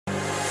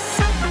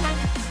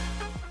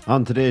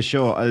On today's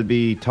show, I'll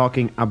be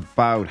talking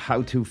about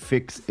how to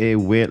fix a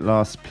weight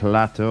loss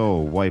plateau,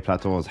 why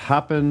plateaus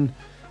happen,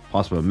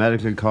 possible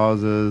medical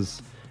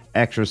causes,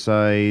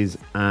 exercise,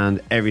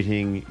 and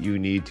everything you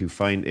need to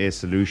find a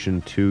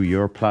solution to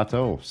your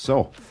plateau.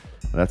 So,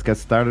 let's get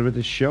started with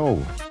the show.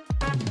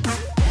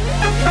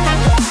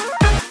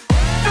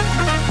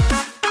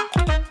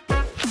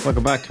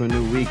 Welcome back to a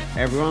new week,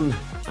 everyone.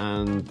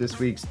 And this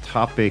week's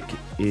topic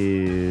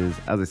is,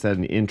 as I said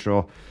in the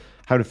intro,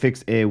 how to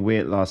fix a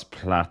weight loss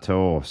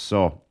plateau.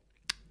 So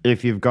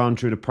if you've gone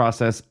through the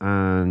process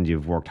and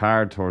you've worked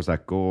hard towards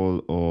that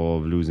goal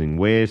of losing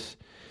weight,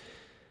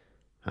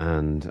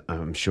 and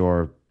I'm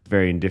sure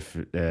varying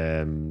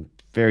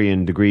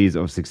degrees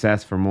of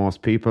success for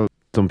most people,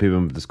 some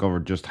people have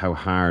discovered just how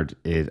hard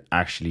it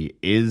actually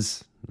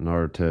is in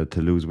order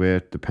to lose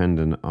weight,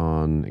 depending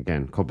on,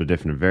 again, a couple of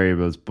different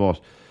variables. But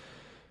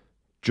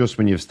just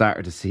when you've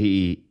started to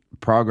see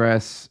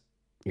progress,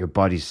 your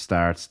body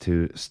starts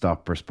to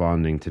stop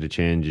responding to the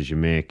changes you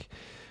make,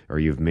 or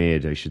you've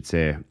made, I should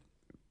say,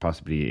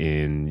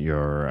 possibly in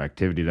your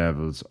activity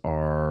levels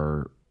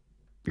or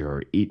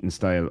your eating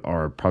style,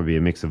 or probably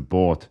a mix of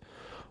both.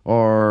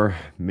 Or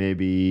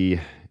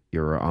maybe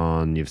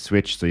you've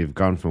switched, so you've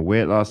gone from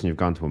weight loss and you've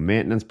gone to a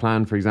maintenance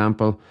plan, for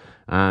example,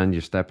 and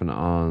you're stepping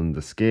on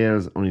the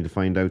scales only to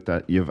find out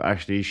that you've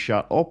actually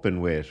shot up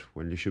in weight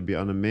when you should be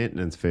on a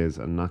maintenance phase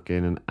and not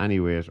gaining any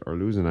weight or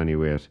losing any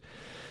weight.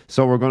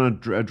 So we're going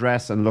to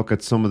address and look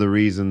at some of the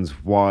reasons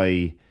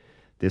why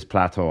this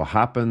plateau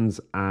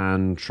happens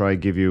and try to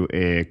give you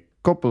a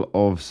couple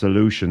of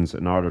solutions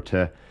in order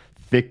to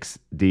fix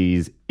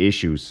these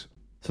issues.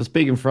 So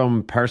speaking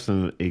from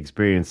personal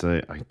experience, I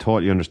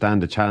totally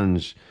understand the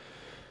challenge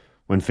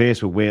when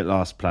faced with weight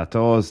loss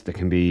plateaus. They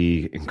can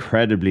be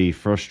incredibly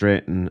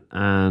frustrating,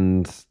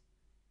 and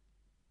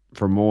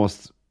for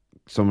most,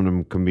 some of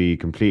them can be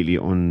completely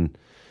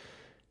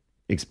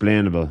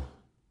unexplainable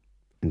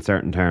in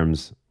certain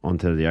terms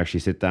until you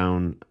actually sit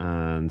down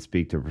and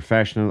speak to a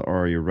professional,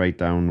 or you write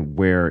down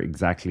where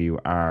exactly you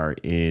are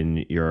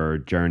in your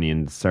journey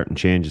and certain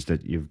changes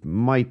that you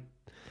might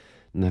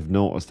have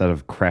noticed that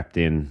have crept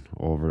in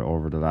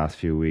over the last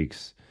few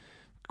weeks.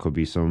 Could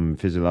be some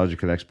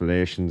physiological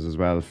explanations as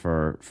well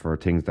for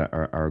things that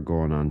are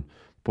going on.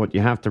 But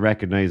you have to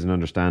recognize and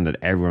understand that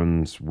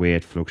everyone's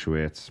weight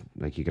fluctuates.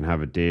 Like, you can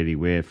have a daily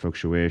weight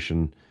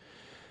fluctuation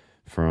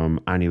from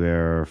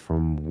anywhere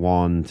from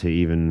 1 to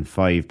even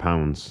 5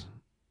 pounds.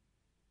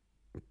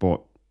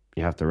 But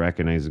you have to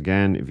recognize,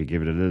 again, if you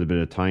give it a little bit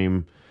of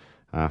time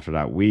after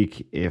that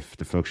week, if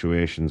the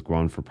fluctuations go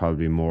on for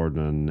probably more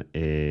than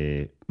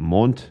a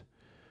month,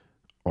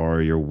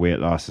 or your weight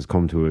loss has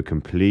come to a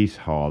complete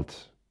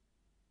halt,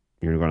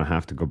 you're going to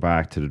have to go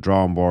back to the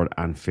drawing board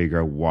and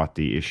figure out what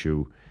the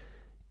issue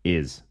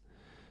is.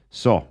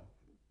 So,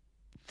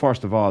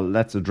 first of all,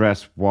 let's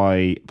address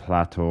why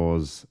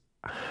plateaus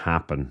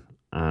happen.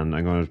 And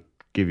I'm going to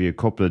give you a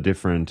couple of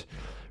different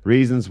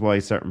reasons why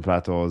certain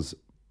plateaus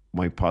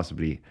might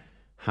possibly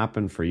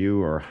happen for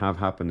you or have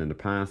happened in the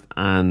past,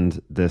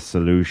 and the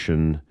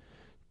solution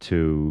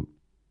to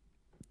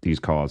these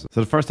causes. So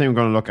the first thing we're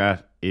going to look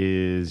at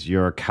is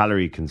your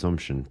calorie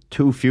consumption.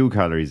 Too few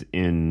calories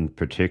in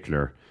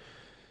particular.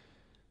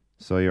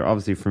 So you're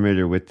obviously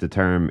familiar with the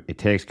term, it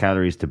takes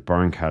calories to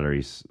burn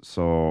calories.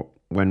 So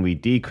when we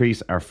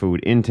decrease our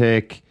food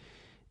intake,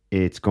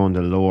 it's going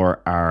to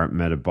lower our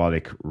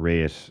metabolic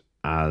rate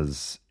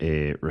as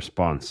a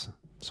response.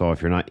 So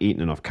if you're not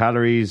eating enough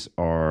calories,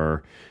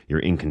 or you're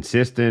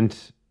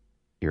inconsistent,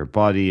 your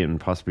body and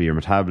possibly your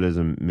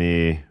metabolism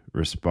may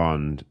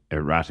respond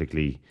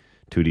erratically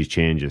to these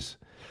changes.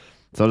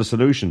 So the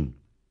solution,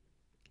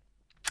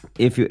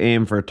 if you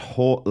aim for a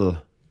total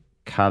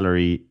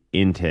calorie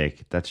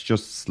intake that's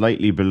just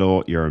slightly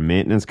below your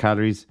maintenance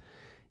calories,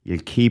 you'll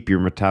keep your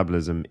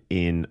metabolism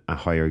in a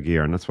higher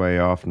gear. And that's why I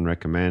often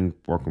recommend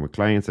working with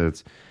clients that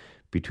it's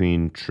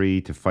between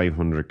 300 to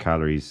 500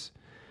 calories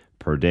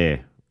per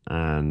day.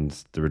 And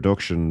the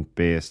reduction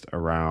based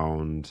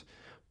around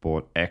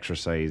both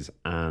exercise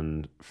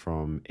and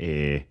from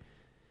a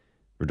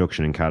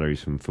reduction in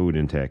calories from food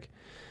intake.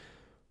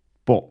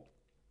 But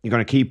you're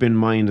going to keep in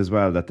mind as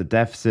well that the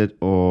deficit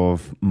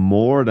of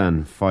more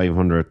than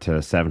 500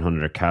 to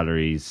 700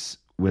 calories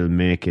will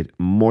make it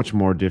much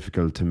more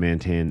difficult to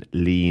maintain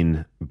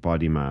lean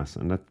body mass.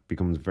 And that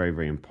becomes very,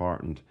 very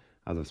important,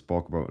 as I've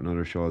spoke about in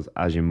other shows,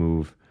 as you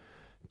move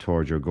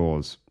towards your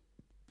goals.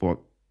 But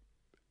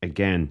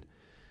again,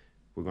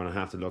 we're going to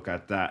have to look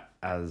at that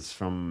as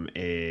from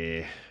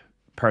a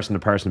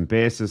person-to-person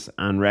basis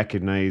and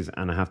recognize,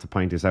 and I have to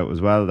point this out as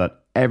well,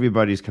 that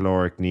everybody's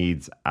caloric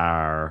needs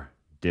are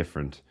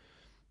different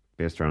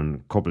based around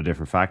a couple of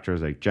different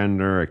factors like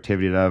gender,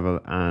 activity level,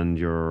 and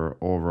your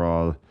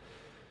overall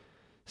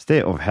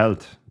state of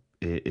health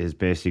is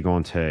basically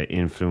going to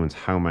influence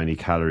how many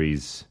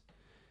calories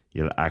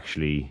you'll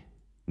actually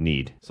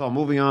need. So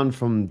moving on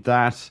from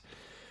that,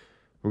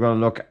 we're going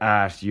to look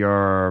at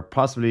your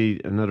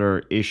possibly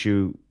another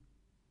issue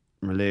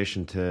in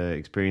relation to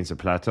experience a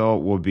plateau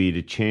would be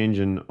the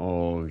changing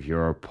of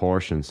your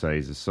portion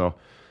sizes. So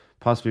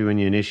Possibly when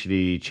you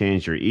initially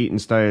changed your eating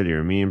style,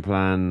 your meal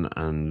plan,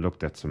 and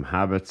looked at some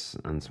habits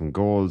and some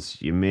goals,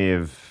 you may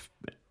have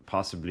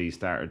possibly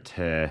started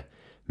to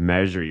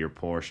measure your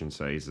portion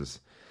sizes.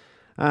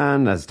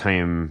 And as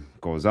time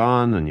goes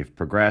on and you've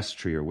progressed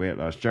through your weight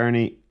loss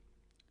journey,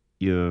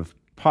 you've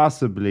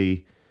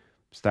possibly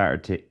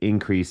started to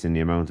increase in the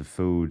amount of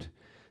food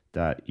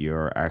that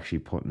you're actually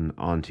putting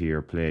onto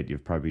your plate.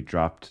 You've probably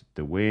dropped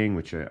the weighing,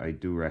 which I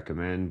do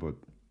recommend, but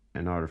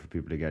in order for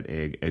people to get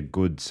a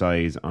good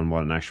size on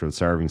what an actual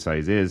serving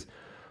size is,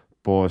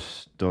 but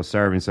those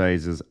serving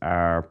sizes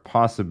are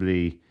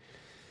possibly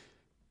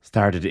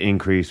started to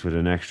increase with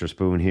an extra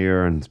spoon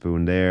here and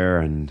spoon there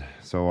and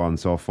so on and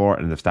so forth,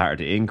 and they've started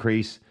to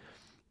increase.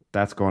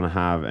 That's going to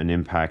have an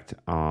impact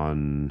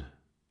on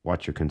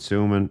what you're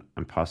consuming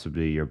and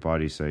possibly your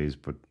body size.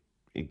 But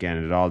again,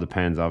 it all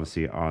depends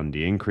obviously on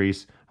the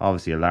increase.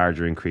 Obviously a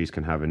larger increase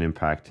can have an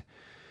impact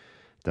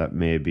that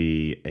may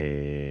be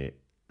a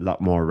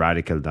lot more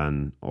radical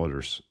than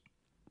others.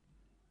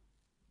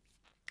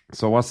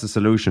 So what's the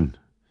solution?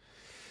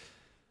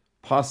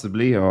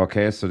 Possibly,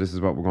 okay, so this is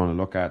what we're going to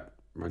look at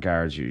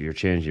regards you're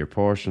changing your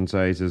portion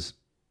sizes.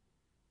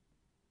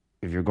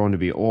 If you're going to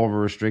be over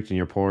restricting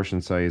your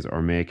portion size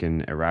or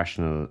making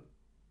irrational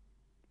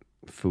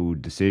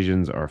food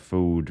decisions or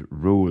food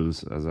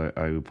rules, as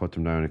I would put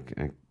them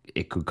down,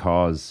 it could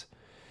cause,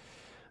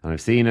 and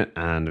I've seen it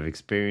and I've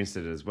experienced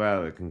it as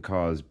well, it can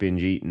cause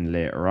binge eating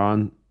later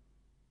on.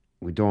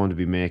 We don't want to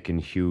be making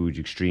huge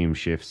extreme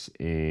shifts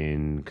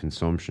in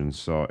consumption.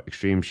 So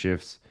extreme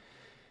shifts,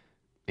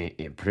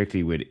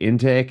 particularly with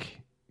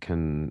intake,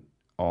 can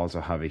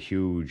also have a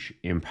huge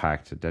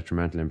impact, a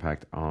detrimental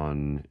impact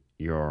on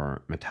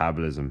your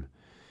metabolism.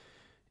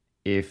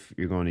 If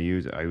you're going to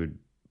use it, I would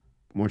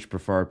much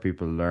prefer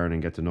people learn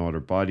and get to know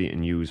their body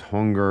and use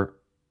hunger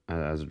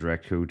as a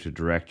direct cue to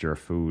direct your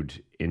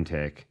food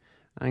intake.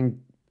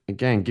 And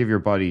again, give your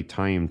body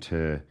time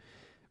to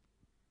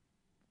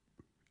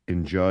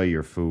enjoy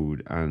your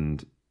food.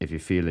 And if you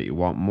feel that you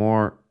want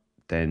more,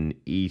 then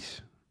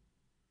eat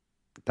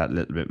that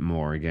little bit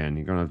more. Again,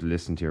 you're going to have to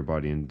listen to your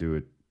body and do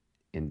it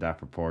in that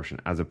proportion,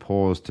 as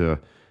opposed to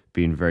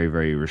being very,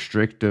 very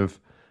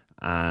restrictive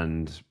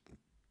and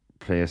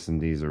placing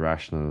these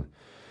irrational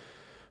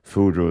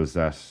food rules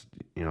that,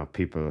 you know,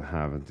 people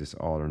have, this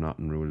all or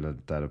nothing rule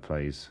that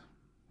applies.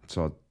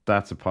 So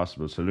that's a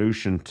possible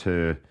solution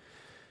to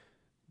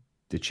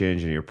the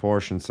change in your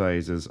portion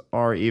sizes,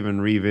 or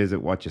even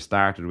revisit what you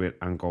started with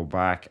and go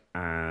back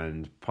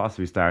and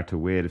possibly start to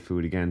weigh the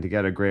food again to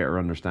get a greater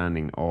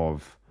understanding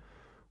of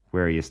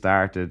where you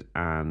started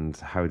and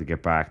how to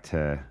get back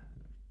to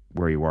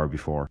where you were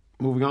before.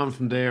 Moving on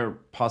from there,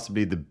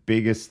 possibly the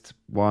biggest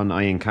one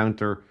I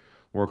encounter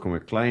working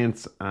with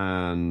clients,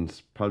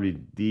 and probably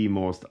the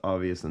most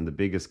obvious and the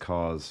biggest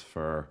cause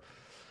for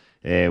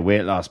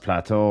weight loss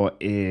plateau,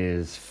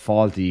 is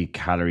faulty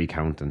calorie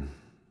counting.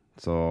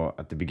 So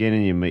at the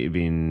beginning, you might have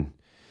been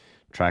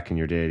tracking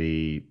your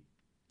daily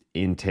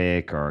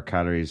intake or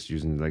calories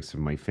using the likes of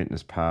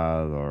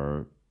MyFitnessPal,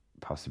 or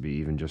possibly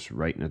even just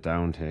writing it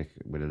down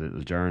with a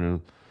little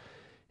journal.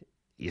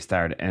 You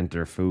start to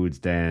enter foods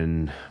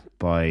then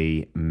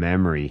by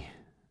memory,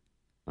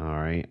 all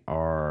right,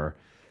 or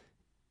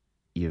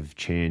you've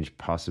changed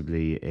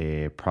possibly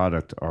a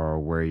product, or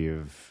where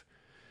you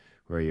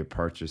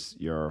purchase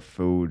your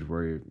food,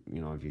 where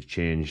if you've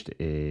changed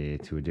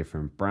to a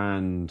different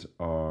brand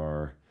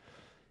or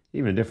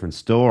even a different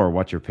store,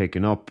 what you're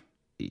picking up,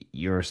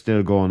 you're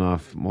still going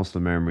off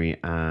muscle memory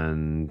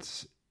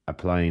and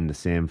applying the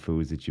same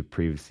foods that you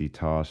previously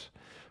thought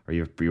or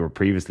you were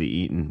previously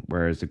eating,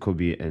 whereas there could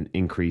be an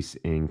increase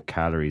in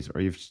calories,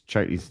 or you've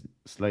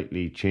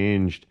slightly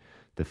changed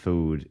the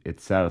food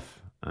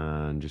itself,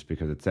 and just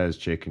because it says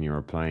chicken, you're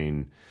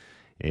applying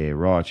a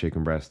raw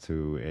chicken breast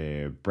to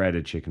a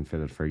breaded chicken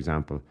fillet, for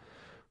example,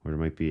 where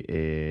there might be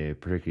a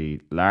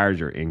particularly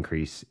larger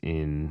increase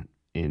in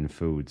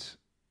foods.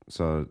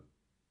 So,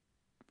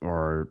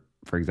 or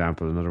for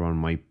example, another one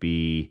might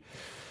be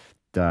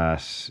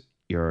that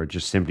you're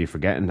just simply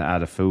forgetting to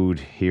add a food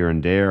here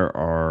and there,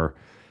 or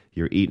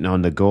you're eating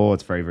on the go.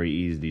 It's very, very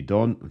easily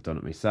done. I've done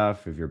it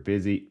myself. If you're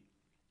busy,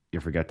 you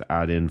forget to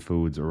add in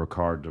foods or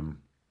record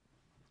them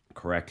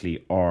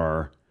correctly,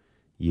 or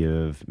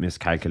you've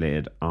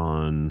miscalculated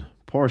on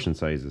portion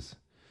sizes.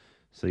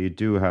 So you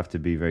do have to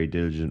be very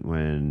diligent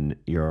when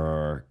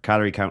you're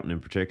calorie counting in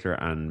particular,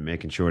 and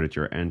making sure that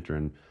you're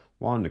entering,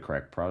 1, the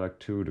correct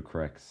product, 2, the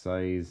correct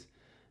size,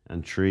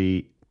 and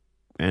 3,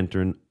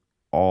 entering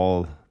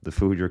all the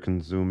food you're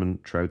consuming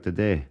throughout the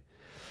day.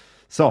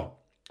 So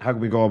how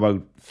can we go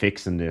about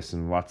fixing this,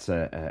 and what's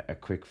a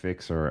quick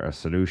fix or a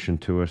solution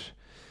to it?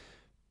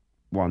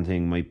 One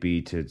thing might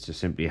be to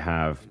simply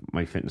have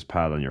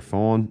MyFitnessPal on your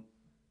phone,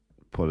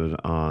 put it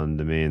on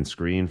the main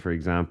screen, for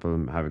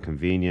example, have it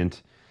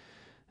convenient.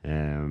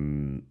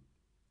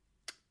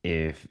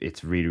 If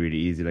it's really, really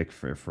easy, like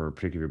for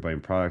particularly if you're buying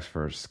products,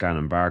 for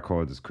scanning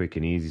barcodes, it's quick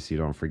and easy so you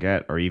don't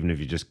forget. Or even if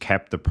you just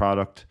kept the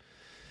product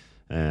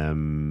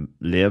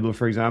label,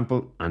 for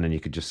example, and then you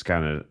could just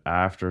scan it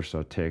after. So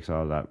it takes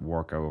all that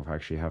work out of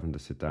actually having to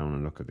sit down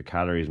and look at the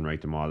calories and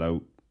write them all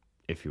out.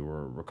 If you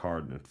were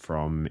recording it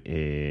from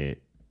a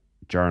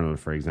journal,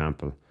 for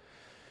example,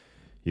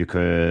 you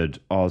could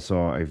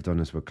also, I've done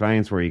this with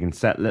clients, where you can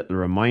set little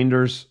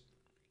reminders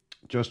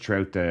just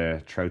throughout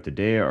the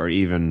day, or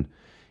even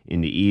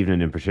in the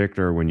evening in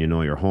particular when you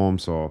know you're home.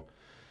 So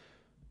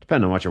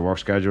depending on what your work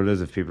schedule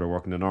is, if people are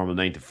working the normal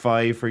 9 to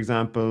 5, for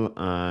example,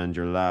 and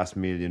your last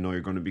meal you know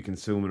you're going to be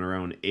consuming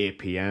around 8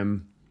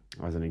 p.m,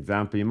 as an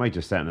example, you might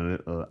just set a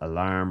little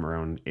alarm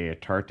around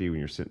 8:30 when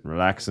you're sitting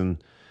relaxing,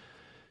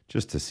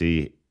 just to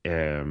see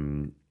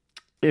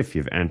if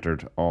you've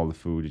entered all the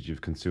food that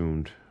you've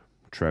consumed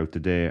throughout the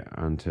day,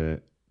 and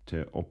to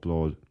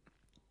upload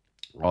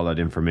all that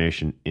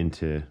information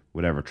into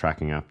whatever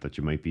tracking app that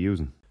you might be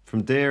using.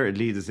 From there, it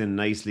leads us in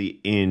nicely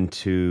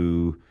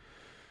into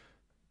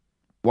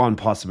one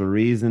possible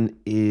reason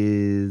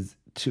is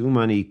too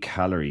many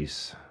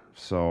calories.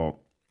 So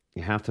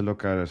you have to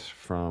look at it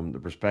from the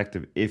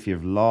perspective, if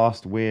you've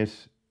lost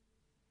weight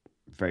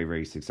very,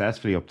 very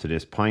successfully up to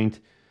this point,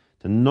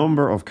 the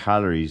number of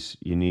calories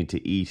you need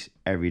to eat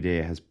every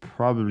day has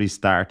probably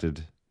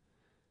started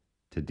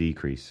to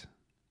decrease.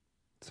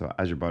 So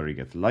as your body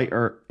gets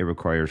lighter, it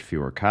requires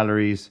fewer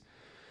calories,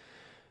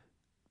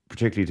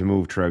 particularly to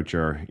move throughout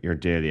your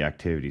daily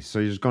activities. So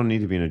there's going to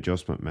need to be an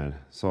adjustment made.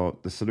 So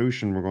the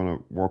solution we're going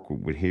to work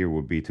with here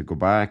would be to go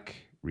back,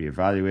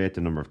 reevaluate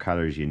the number of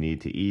calories you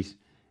need to eat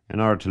in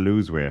order to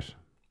lose weight.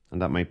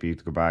 And that might be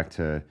to go back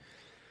to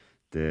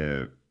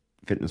the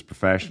fitness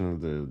professional,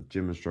 the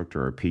gym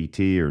instructor or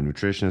PT or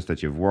nutritionist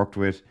that you've worked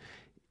with.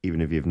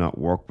 Even if you've not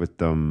worked with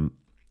them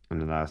in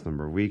the last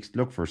number of weeks,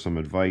 look for some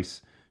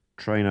advice.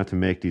 Try not to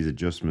make these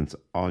adjustments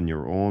on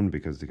your own,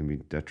 because they can be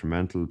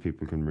detrimental.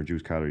 People can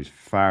reduce calories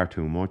far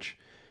too much.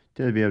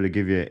 They'll be able to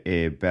give you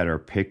a better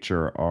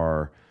picture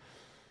or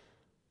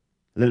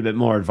a little bit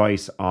more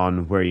advice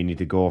on where you need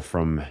to go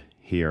from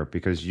here,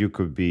 because you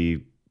could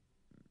be,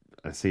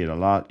 I see it a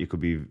lot, you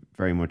could be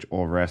very much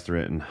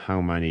overestimating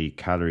how many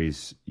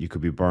calories you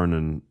could be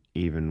burning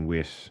even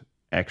with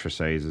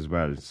exercise as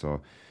well.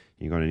 So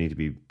you're going to need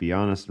to be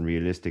honest and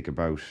realistic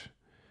about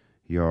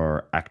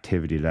your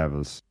activity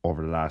levels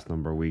over the last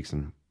number of weeks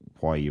and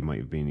why you might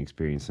have been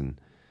experiencing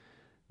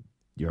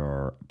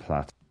your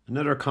plateau.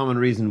 Another common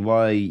reason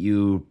why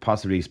you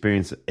possibly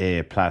experience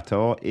a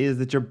plateau is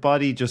that your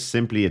body just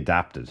simply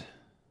adapted.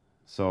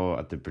 So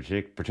at the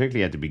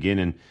particularly at the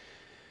beginning,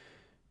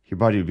 your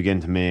body will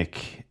begin to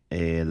make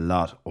a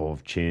lot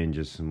of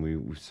changes, and we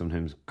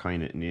sometimes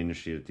kind of in the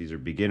industry that these are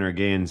beginner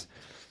gains,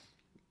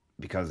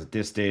 because at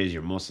this stage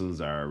your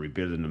muscles are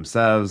rebuilding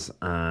themselves,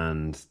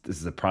 and this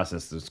is a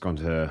process that's going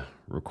to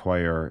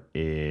require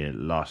a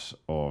lot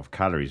of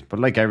calories. But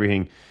like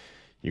everything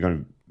you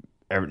do,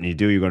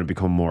 you're going to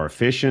become more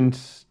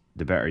efficient.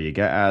 The better you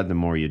get at, the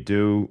more you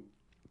do,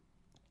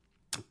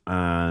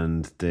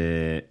 and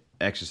the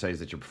exercise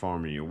that you're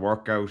performing in your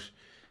workout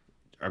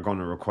are going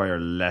to require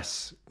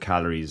less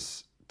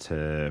calories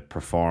to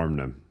perform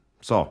them.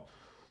 So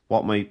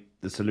what might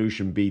the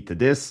solution be to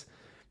this?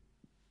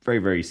 Very,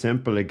 very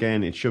simple.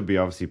 Again, it should be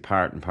obviously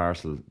part and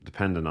parcel,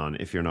 depending on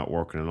if you're not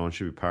working alone, it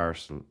should be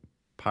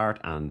part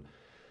and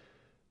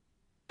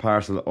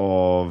parcel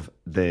of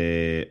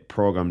the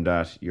program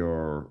that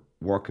you're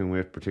working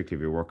with, particularly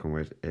if you're working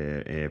with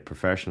a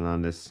professional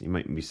on this. You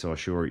mightn't be so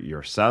sure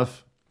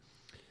yourself.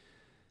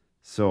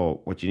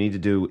 So what you need to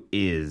do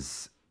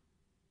is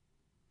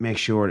make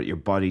sure that your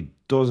body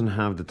doesn't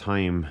have the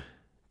time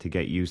to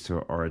get used to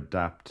or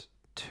adapt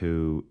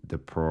to the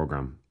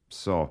program.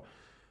 So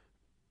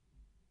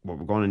what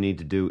we're going to need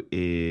to do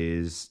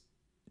is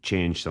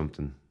change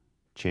something.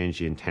 Change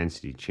the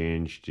intensity,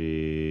 change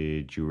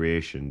the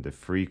duration, the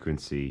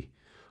frequency,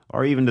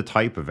 or even the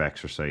type of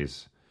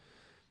exercise.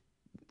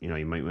 You know,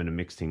 you might want to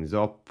mix things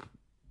up.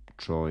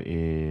 Throw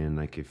in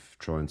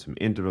some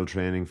interval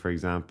training, for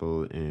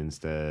example,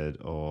 instead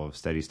of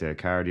steady state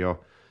cardio,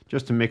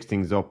 just to mix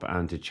things up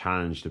and to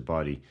challenge the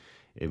body.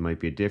 It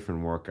might be a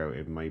different workout.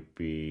 It might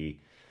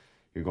be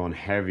you're going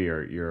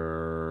heavier.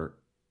 You're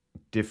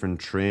different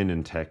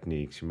training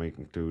techniques. You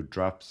might do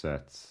drop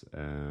sets,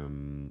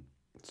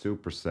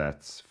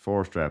 supersets,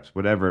 forced reps,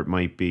 whatever it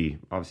might be.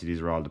 Obviously, these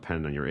are all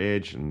dependent on your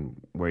age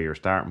and where your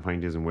starting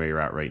point is and where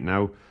you're at right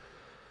now.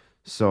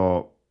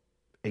 So,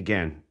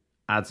 again,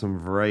 add some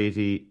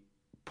variety,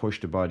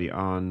 push the body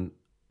on,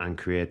 and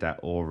create that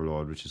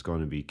overload, which is going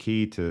to be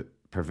key to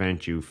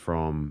prevent you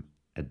from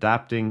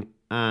adapting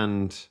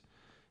and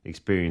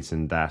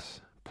experiencing that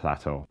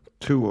plateau.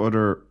 Two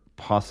other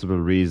possible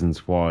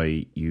reasons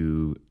why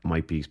you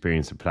might be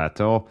experiencing a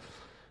plateau.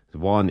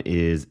 One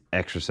is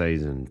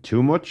exercising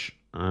too much,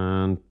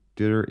 and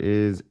the other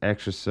is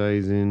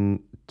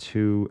exercising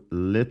too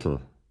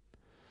little.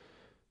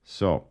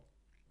 So,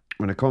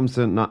 when it comes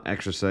to not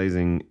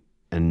exercising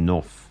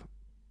enough,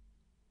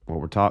 what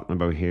we're talking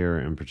about here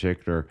in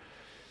particular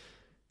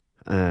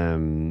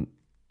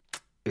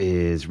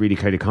is really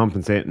kind of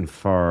compensating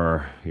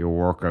for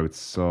your workouts.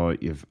 So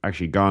you've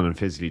actually gone and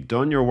physically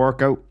done your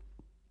workout,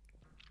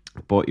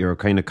 but you're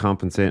kind of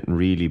compensating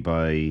really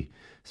by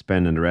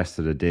spending the rest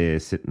of the day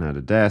sitting at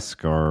a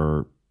desk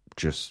or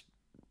just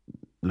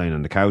lying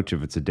on the couch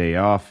if it's a day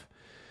off.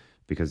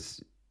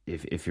 Because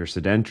if you're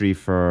sedentary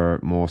for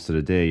most of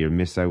the day, you'll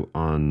miss out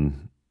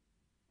on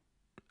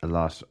a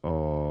lot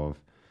of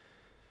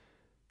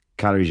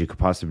calories you could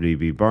possibly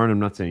be burning. I'm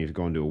not saying you have to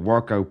go and do a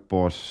workout,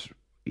 but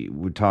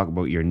we talk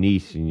about your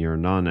NEAT and your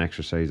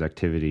non-exercise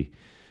activity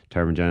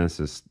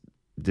thermogenesis.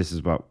 This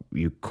is what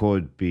you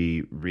could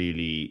be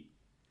really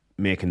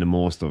making the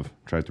most of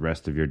throughout the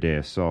rest of your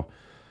day. So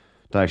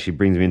that actually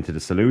brings me into the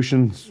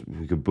solutions.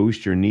 We could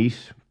boost your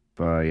NEAT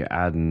by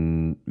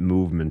adding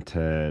movement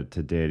to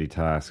daily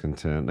tasks and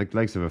to like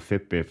likes of a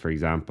Fitbit, for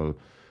example,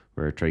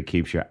 where it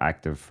keeps you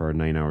active for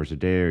 9 hours a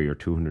day, or your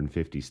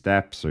 250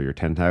 steps, or your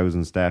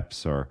 10,000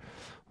 steps, or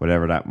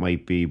whatever that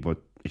might be. But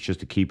it's just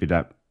to keep you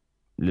that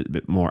little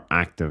bit more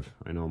active.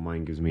 I know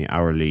mine gives me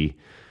hourly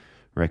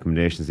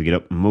recommendations to get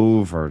up and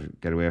move or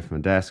get away from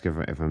a desk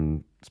if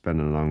I'm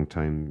spending a long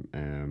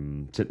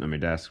time sitting on my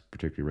desk,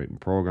 particularly writing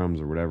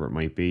programs or whatever it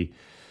might be.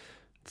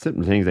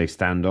 Simple things like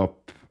stand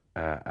up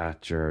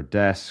at your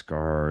desk,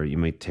 or you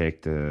might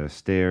take the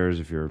stairs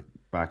if you're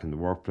back in the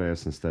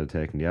workplace instead of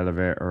taking the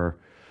elevator.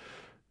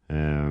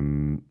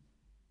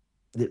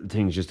 Little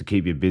things just to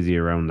keep you busy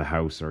around the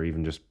house, or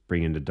even just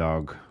bringing the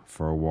dog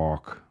for a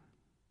walk.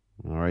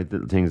 All right,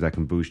 little things that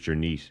can boost your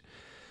NEAT.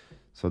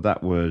 So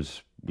that would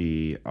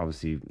be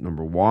obviously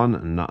number one,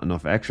 and not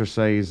enough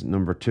exercise.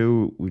 Number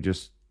two,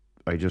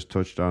 I just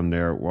touched on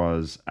there,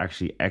 was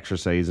actually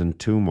exercising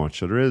too much.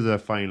 So there is a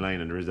fine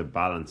line and there is a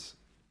balance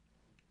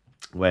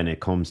when it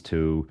comes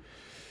to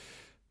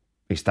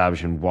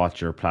establishing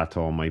what your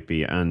plateau might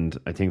be. And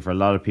I think for a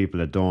lot of people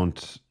that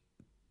don't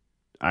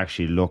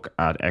actually look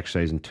at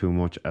exercising too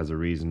much as a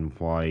reason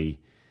why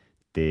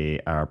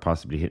they are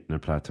possibly hitting a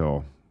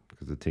plateau,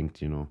 because I think,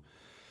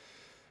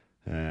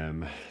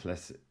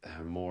 less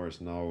more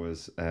is now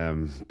is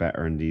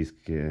better in these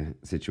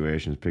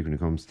situations, particularly when it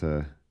comes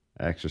to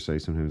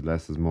exercise. Sometimes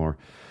less is more,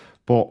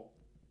 but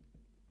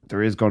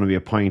there is going to be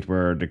a point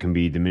where there can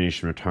be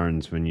diminishing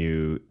returns when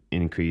you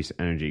increase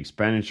energy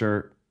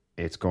expenditure.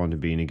 It's going to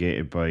be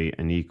negated by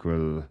an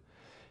equal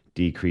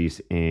decrease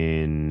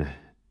in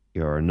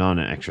your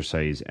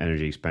non-exercise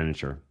energy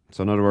expenditure.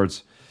 So in other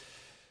words,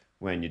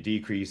 when you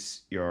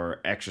decrease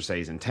your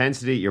exercise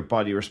intensity, your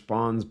body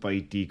responds by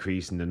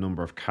decreasing the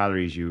number of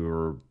calories you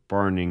are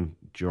burning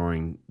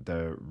during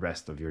the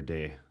rest of your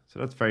day. So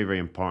that's very, very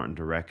important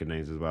to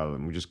recognize as well.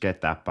 And we just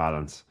get that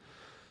balance.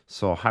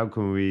 So how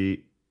can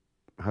we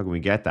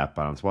get that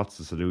balance? What's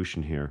the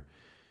solution here?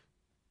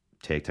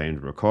 Take time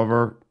to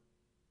recover,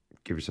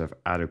 give yourself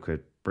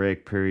adequate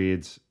break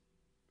periods.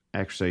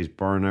 Exercise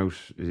burnout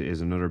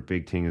is another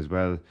big thing as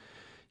well.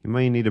 You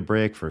might need a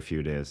break for a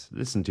few days.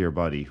 Listen to your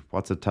body.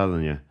 What's it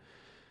telling you?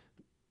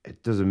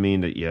 It doesn't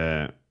mean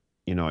that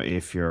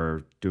if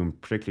you're doing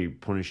particularly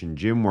punishing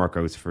gym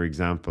workouts, for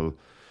example,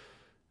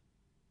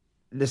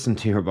 listen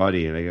to your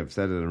body. Like I've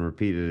said it and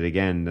repeated it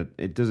again, that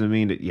it doesn't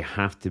mean that you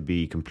have to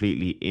be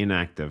completely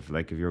inactive.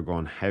 Like if you're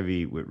going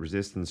heavy with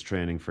resistance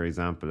training, for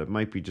example, it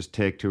might be just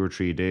take 2 or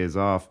 3 days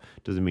off.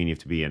 Doesn't mean you have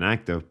to be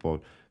inactive,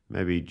 but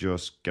maybe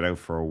just get out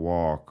for a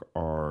walk,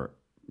 or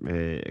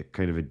a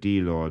kind of a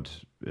deload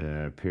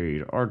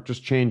period, or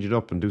just change it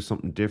up and do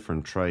something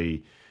different. Try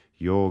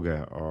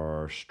yoga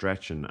or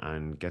stretching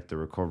and get the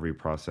recovery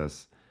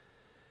process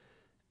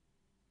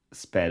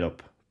sped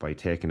up by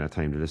taking that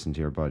time to listen to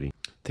your body.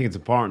 I think it's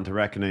important to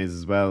recognize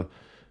as well,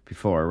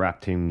 before I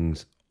wrap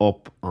things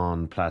up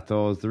on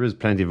plateaus, there is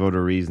plenty of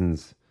other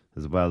reasons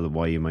as well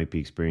why you might be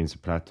experiencing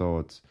a plateau.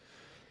 It's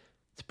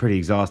a pretty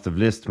exhaustive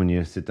list when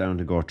you sit down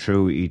to go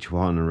through each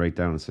one and write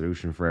down a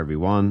solution for every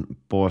one.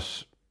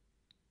 But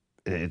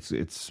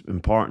it's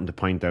important to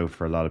point out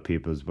for a lot of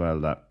people as well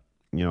that,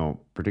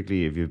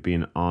 particularly if you've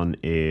been on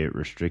a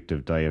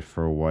restrictive diet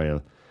for a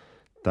while,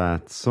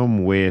 that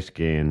some weight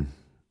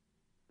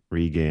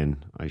regain,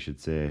 I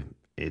should say,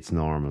 it's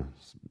normal.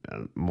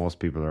 Most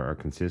people are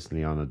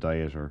consistently on a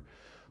diet, or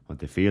what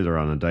they feel they're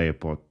on a diet,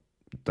 but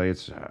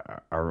diets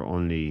are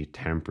only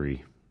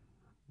temporary.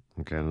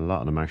 Okay, and a lot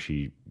of them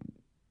actually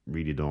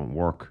really don't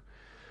work.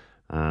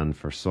 And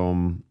for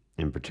some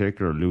in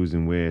particular,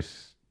 losing weight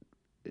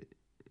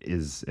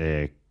is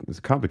a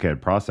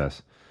complicated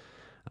process,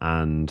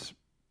 and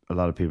a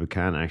lot of people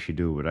can't actually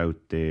do it without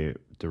the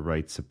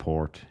right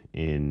support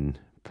in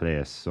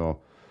place.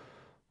 So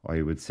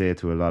I would say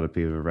to a lot of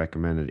people,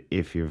 recommended,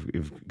 if you've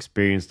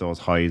experienced those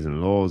highs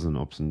and lows and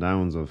ups and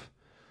downs of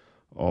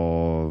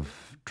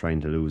trying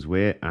to lose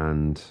weight,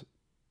 and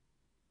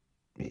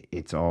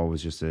it's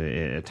always just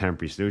a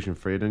temporary solution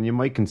for you, then you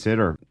might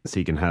consider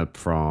seeking help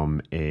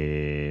from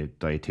a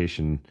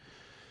dietitian,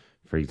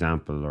 for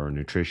example, or a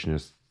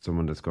nutritionist,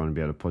 someone that's going to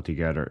be able to put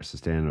together a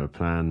sustainable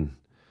plan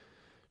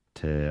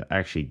to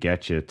actually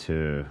get you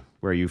to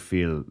where you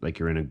feel like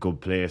you're in a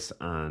good place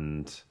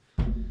and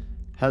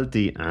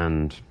healthy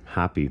and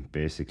happy,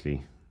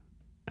 basically.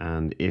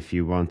 And if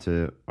you want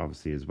to,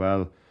 obviously, as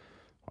well,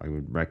 I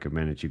would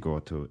recommend that you go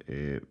to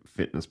a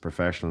fitness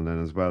professional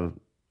then as well.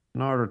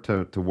 in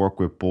order to work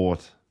with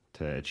both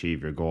to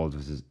achieve your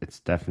goals, it's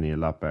definitely a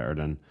lot better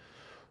than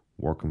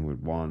working with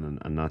one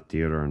and not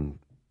the other, and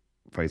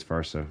vice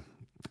versa,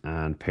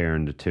 and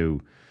pairing the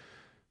two.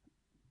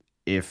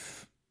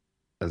 If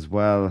as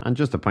well, and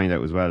just to point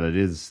out as well, it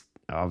is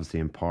obviously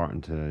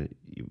important to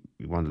you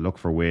want to look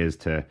for ways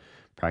to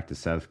practice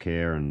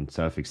self-care and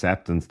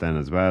self-acceptance then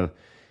as well.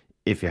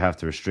 If you have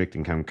to restrict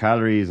and count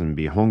calories and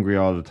be hungry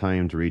all the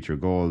time to reach your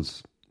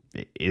goals,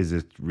 is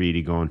it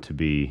really going to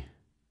be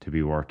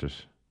worth it?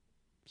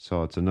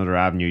 So it's another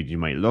avenue you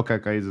might look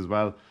at, guys, as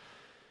well,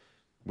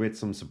 with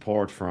some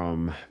support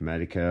from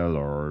medical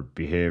or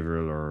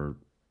behavioral or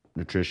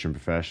nutrition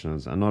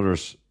professionals and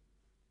others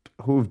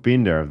who've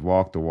been there,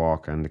 walked the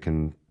walk, and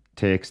can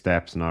take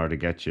steps in order to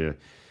get you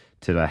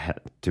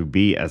to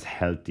be as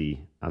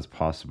healthy as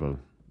possible,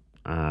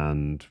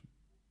 and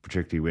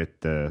particularly with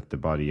the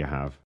body you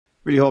have.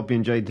 Really hope you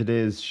enjoyed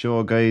today's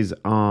show, guys,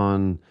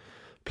 on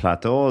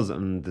plateaus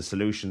and the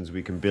solutions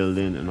we can build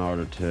in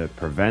order to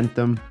prevent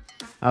them.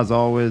 As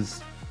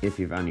always, if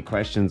you have any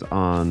questions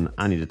on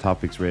any of the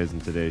topics raised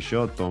in today's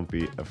show, don't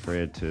be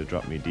afraid to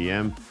drop me a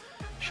DM.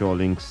 Show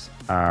links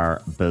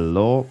are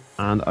below,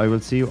 and I will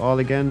see you all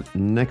again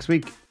next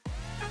week.